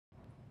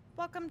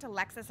Welcome to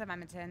Lexus of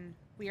Edmonton.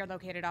 We are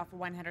located off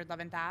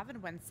 111th Ave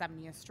and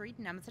 170th Street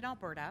in Edmonton,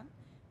 Alberta.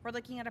 We're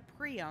looking at a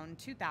pre-owned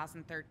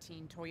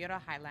 2013 Toyota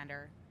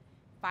Highlander.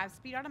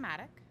 5-speed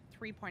automatic,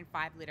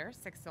 3.5-liter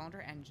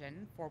 6-cylinder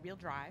engine, 4-wheel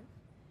drive,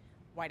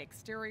 white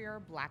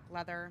exterior, black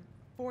leather,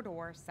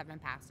 4-door,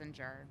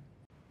 7-passenger.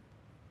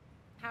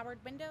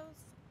 Powered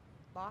windows,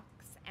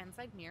 locks, and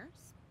side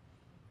mirrors,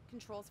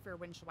 controls for your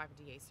windshield wiper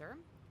deicer,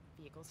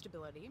 vehicle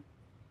stability,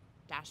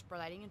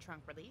 dashboard lighting and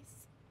trunk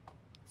release,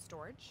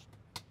 storage.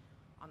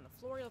 On the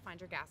floor, you'll find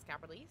your gas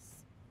cap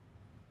release,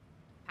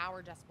 power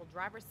adjustable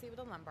driver's seat with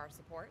a lumbar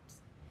support.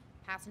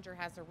 Passenger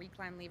has a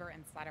recline lever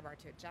and slider bar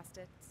to adjust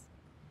it.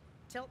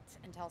 Tilt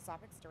and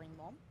telescopic steering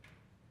wheel.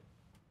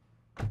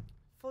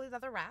 Fully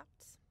leather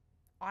wrapped.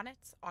 On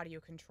it, audio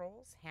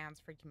controls,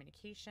 hands-free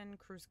communication,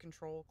 cruise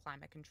control,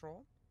 climate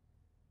control,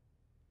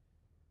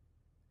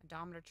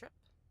 odometer trip,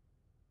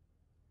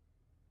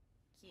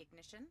 key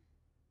ignition.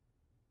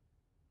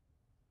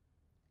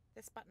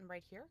 This button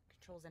right here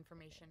controls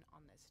information on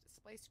this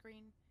display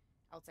screen,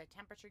 outside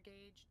temperature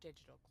gauge,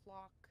 digital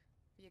clock,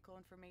 vehicle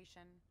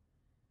information,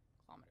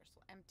 kilometers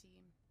still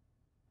empty,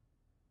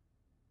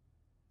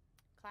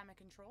 climate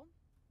control.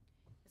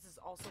 This is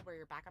also where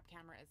your backup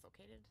camera is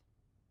located.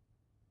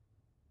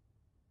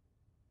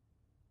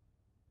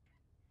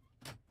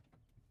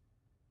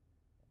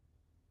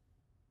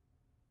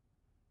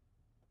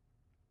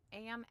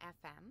 AM,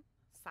 FM,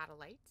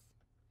 satellite.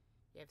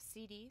 You have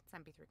CD, it's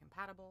MP3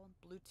 compatible,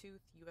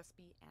 Bluetooth,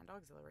 USB, and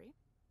auxiliary.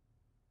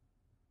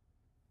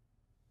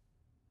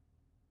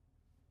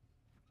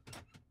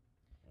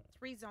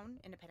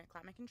 Three-zone independent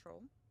climate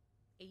control,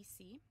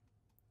 AC,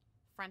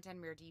 front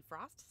and rear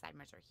defrost, side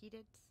mirrors are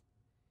heated.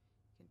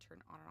 You can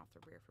turn on and off the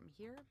rear from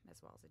here,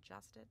 as well as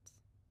adjust it.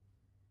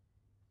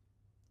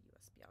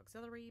 USB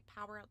auxiliary,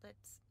 power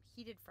outlets,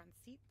 heated front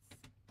seats,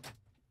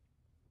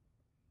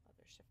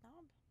 leather shift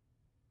knob,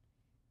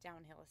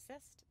 downhill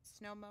assist,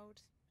 snow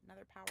mode,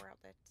 another power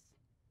outlet,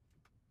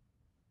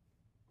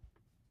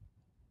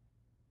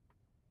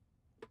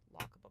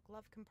 lockable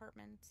glove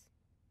compartment,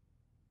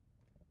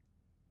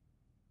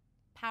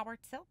 power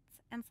tilt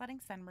and sliding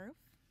sunroof,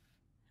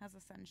 has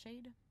a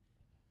sunshade,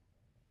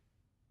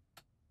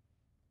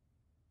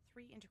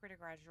 3 integrated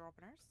garage door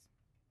openers,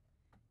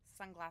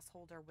 sunglass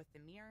holder with the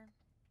mirror,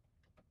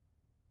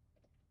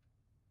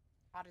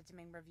 auto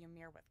dimming rearview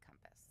mirror with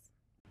compass,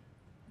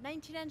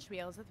 19-inch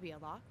wheels with wheel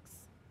locks,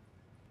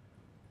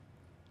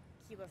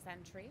 keyless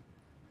entry,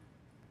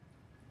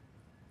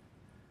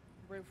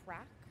 roof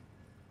rack,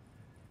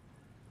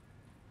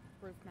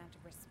 roof mounted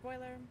rear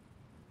spoiler,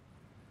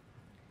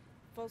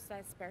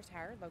 full-size spare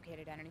tire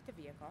located underneath the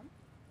vehicle,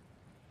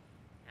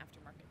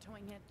 aftermarket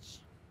towing hitch,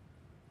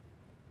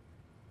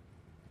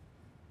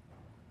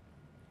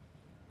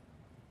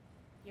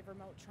 you have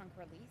remote trunk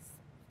release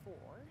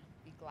for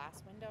the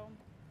glass window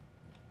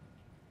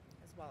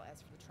as well as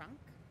for the trunk.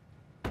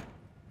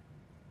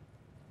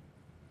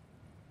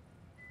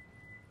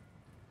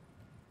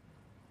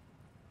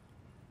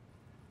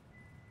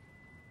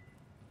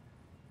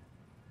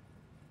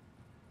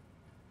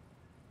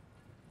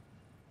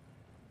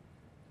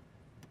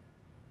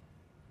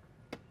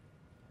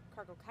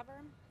 Cargo cover,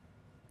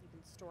 you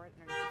can store it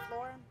underneath the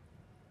floor.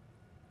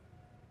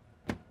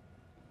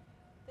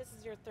 This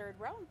is your third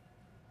row.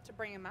 To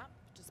bring them up,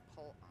 just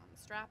pull on the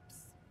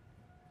straps.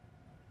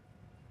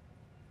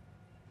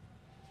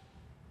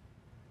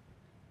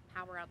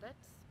 Power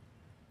outlets,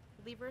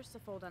 levers to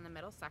fold on the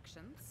middle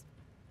sections.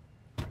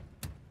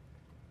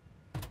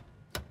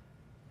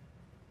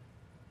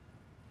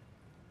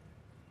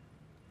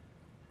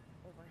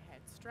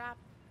 Overhead strap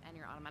and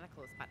your automatic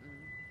close button.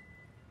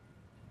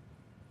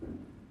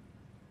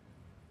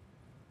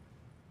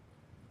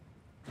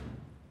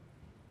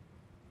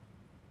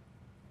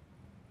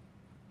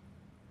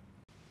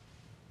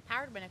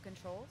 Powered window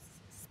controls,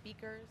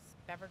 speakers,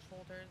 beverage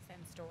holders,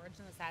 and storage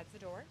on the sides of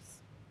the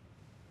doors.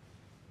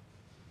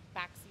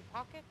 Back seat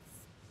pockets.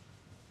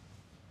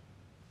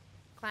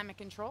 Climate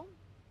control.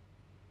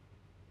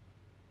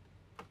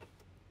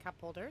 Cup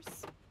holders.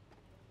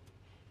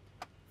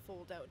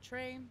 Fold out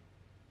tray.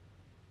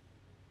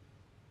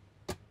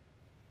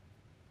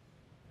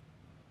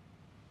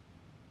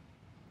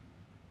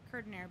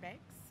 Curtain airbags.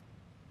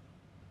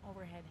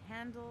 Overhead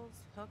handles,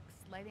 hooks,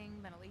 lighting,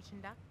 ventilation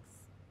ducts.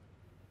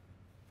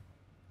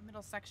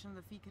 Middle section of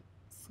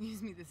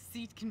the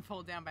seat can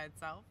fold down by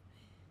itself.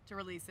 To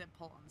release it,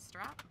 pull on the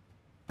strap.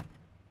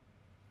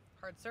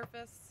 Hard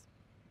surface,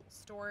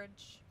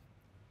 storage,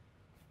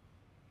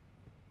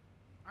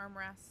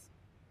 armrests.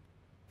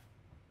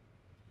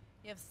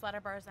 You have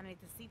slider bars underneath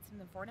the seats,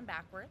 moving forward and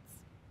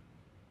backwards.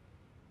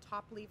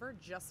 Top lever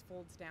just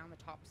folds down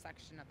the top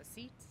section of the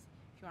seats.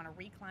 If you want to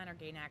recline or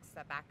gain access to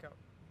that back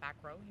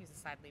row, use the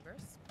side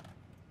levers.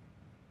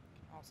 You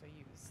can also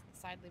use the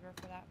side lever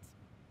for that.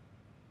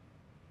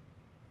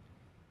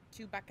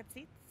 2 bucket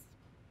seats.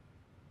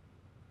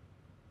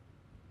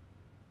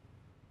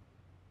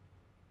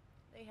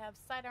 They have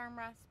side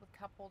armrests with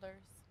cup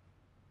holders,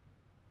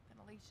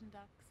 ventilation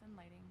ducts, and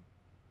lighting.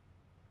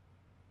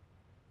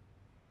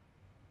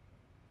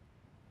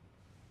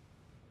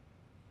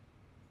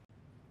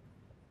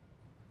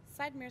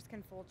 Side mirrors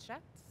can fold shut.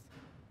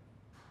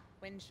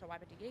 Windshield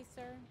wiper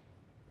degauser.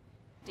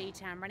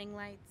 Daytime running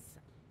lights,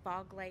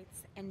 fog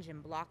lights,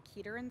 engine block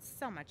heater, and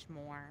so much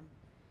more.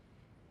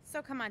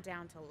 So come on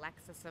down to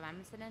Lexus of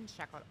Edmonton and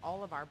check out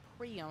all of our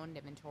pre-owned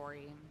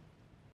inventory.